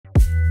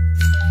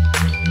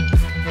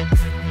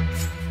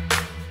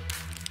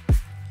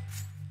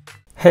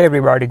Hey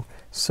everybody.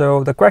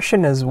 So the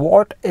question is,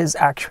 what is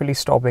actually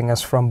stopping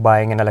us from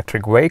buying an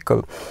electric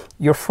vehicle?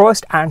 Your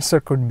first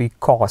answer could be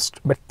cost,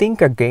 but think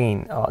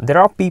again. There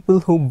are people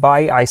who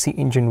buy IC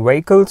engine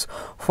vehicles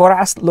for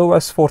as low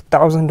as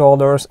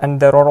 $4,000, and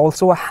there are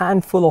also a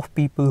handful of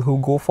people who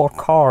go for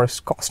cars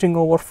costing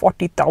over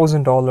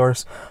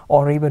 $40,000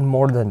 or even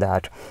more than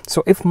that.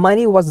 So if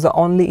money was the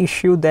only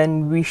issue,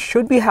 then we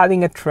should be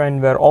having a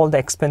trend where all the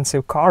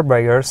expensive car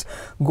buyers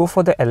go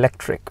for the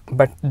electric,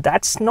 but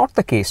that's not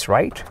the case,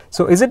 right?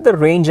 So is it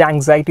the range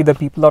anxiety that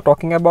people are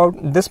talking about?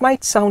 This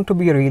might sound to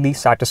be a really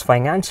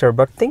satisfying answer,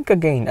 but think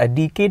again. A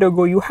decade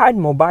ago, you had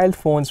mobile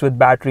phones with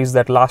batteries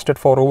that lasted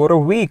for over a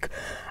week,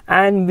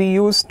 and we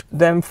used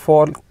them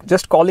for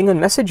just calling and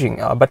messaging.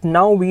 But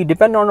now we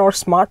depend on our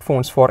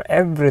smartphones for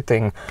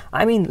everything.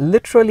 I mean,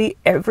 literally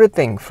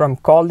everything, from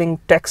calling,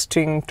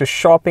 texting, to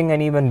shopping,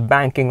 and even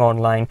banking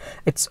online.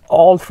 It's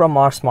all from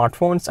our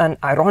smartphones, and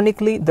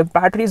ironically, the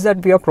batteries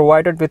that we are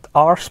provided with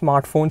our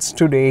smartphones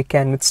today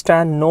can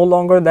withstand no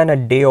longer than a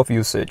day of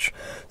usage.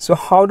 So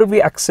how do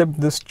we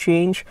accept this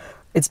change?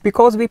 It's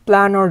because we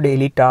plan our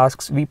daily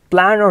tasks, we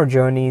plan our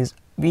journeys.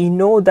 We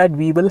know that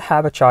we will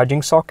have a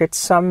charging socket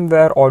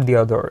somewhere or the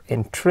other,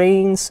 in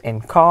trains,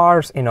 in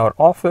cars, in our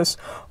office,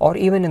 or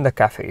even in the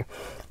cafe.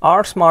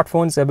 Our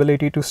smartphone's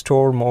ability to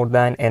store more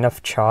than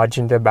enough charge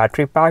in their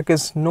battery pack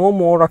is no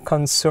more a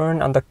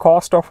concern, and the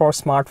cost of our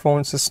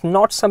smartphones is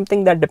not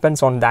something that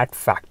depends on that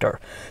factor.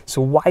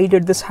 So why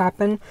did this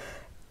happen?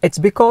 It's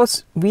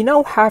because we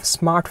now have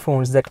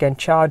smartphones that can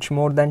charge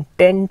more than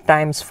 10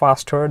 times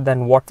faster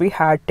than what we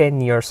had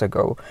 10 years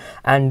ago.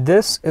 And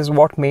this is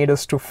what made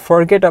us to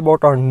forget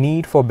about our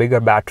need for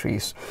bigger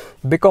batteries.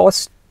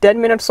 Because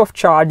 10 minutes of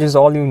charge is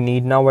all you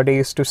need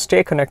nowadays to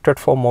stay connected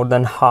for more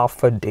than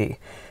half a day.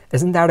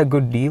 Isn't that a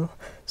good deal?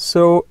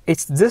 So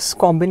it's this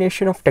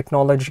combination of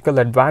technological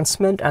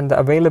advancement and the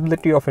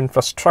availability of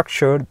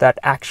infrastructure that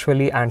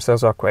actually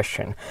answers our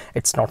question.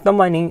 It's not the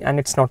money, and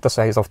it's not the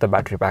size of the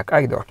battery pack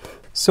either.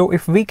 So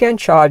if we can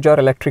charge our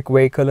electric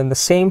vehicle in the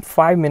same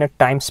 5-minute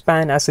time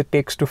span as it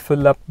takes to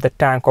fill up the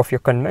tank of your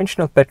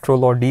conventional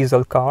petrol or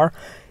diesel car,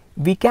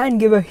 we can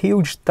give a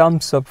huge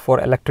thumbs up for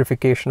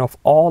electrification of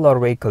all our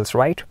vehicles,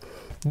 right?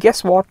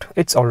 Guess what?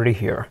 It's already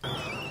here.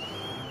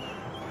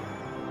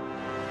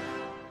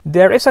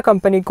 There is a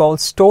company called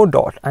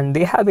StoreDot, and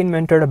they have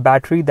invented a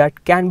battery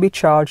that can be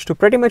charged to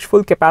pretty much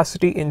full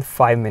capacity in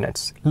 5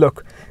 minutes.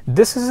 Look,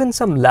 this isn't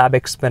some lab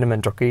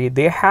experiment, okay?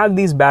 They have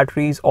these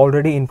batteries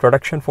already in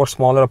production for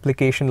smaller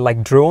applications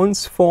like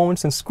drones,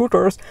 phones, and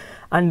scooters,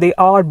 and they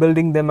are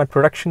building them at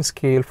production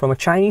scale from a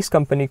Chinese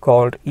company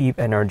called Eve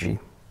Energy.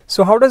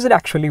 So how does it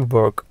actually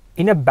work?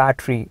 In a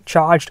battery,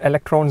 charged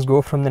electrons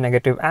go from the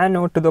negative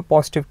anode to the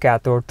positive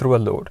cathode through a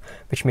load,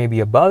 which may be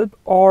a bulb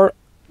or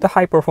the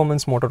high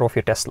performance motor of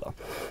your Tesla.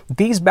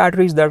 These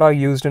batteries that are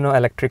used in our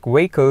electric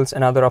vehicles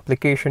and other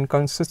applications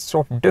consists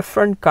of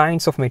different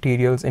kinds of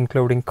materials,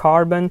 including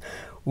carbon,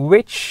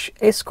 which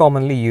is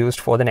commonly used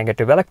for the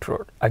negative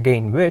electrode,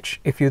 again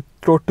which, if you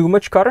throw too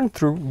much current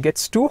through,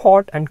 gets too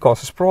hot and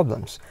causes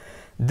problems.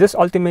 This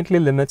ultimately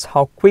limits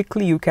how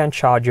quickly you can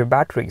charge your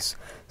batteries.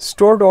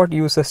 StoreDot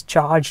uses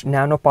charged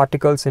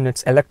nanoparticles in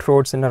its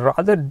electrodes in a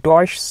rather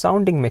doish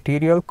sounding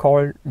material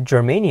called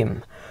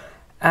germanium.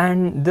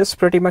 And this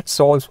pretty much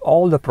solves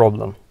all the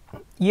problem.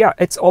 Yeah,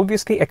 it's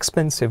obviously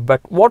expensive,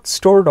 but what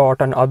StoreDot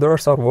and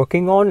others are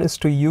working on is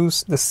to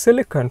use the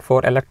silicon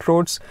for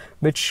electrodes,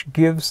 which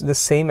gives the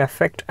same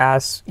effect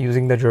as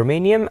using the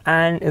germanium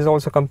and is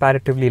also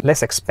comparatively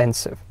less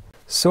expensive.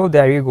 So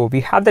there you go,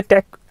 we have the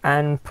tech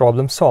and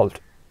problem solved.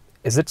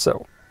 Is it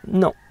so?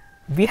 No.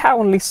 We have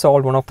only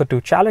solved one of the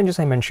two challenges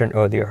I mentioned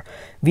earlier.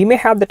 We may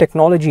have the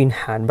technology in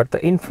hand, but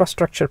the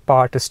infrastructure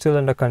part is still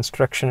under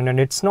construction, and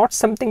it's not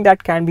something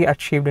that can be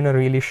achieved in a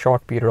really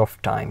short period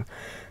of time.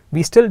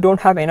 We still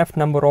don't have enough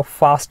number of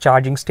fast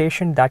charging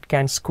stations that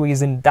can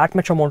squeeze in that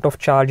much amount of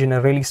charge in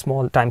a really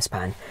small time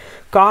span.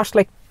 Cars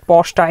like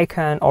Porsche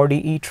Taycan,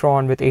 Audi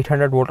e-tron with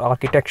 800-volt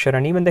architecture,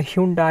 and even the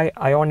Hyundai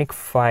Ioniq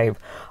 5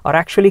 are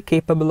actually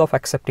capable of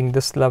accepting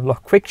this level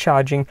of quick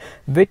charging,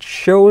 which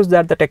shows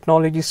that the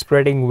technology is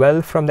spreading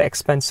well from the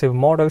expensive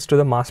models to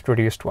the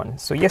mass-produced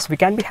ones. So yes, we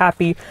can be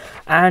happy,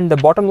 and the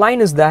bottom line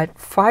is that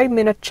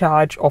 5-minute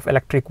charge of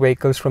electric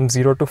vehicles from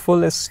zero to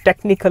full is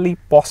technically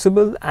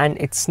possible, and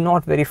it's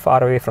not very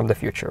far away from the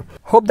future.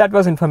 Hope that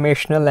was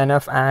informational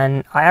enough,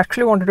 and I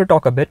actually wanted to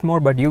talk a bit more,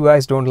 but you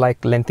guys don't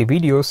like lengthy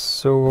videos,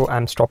 so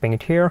I'm stopping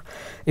it here.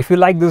 If you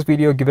like this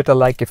video, give it a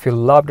like. If you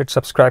loved it,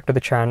 subscribe to the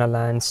channel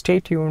and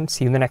stay tuned.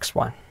 See you in the next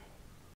one.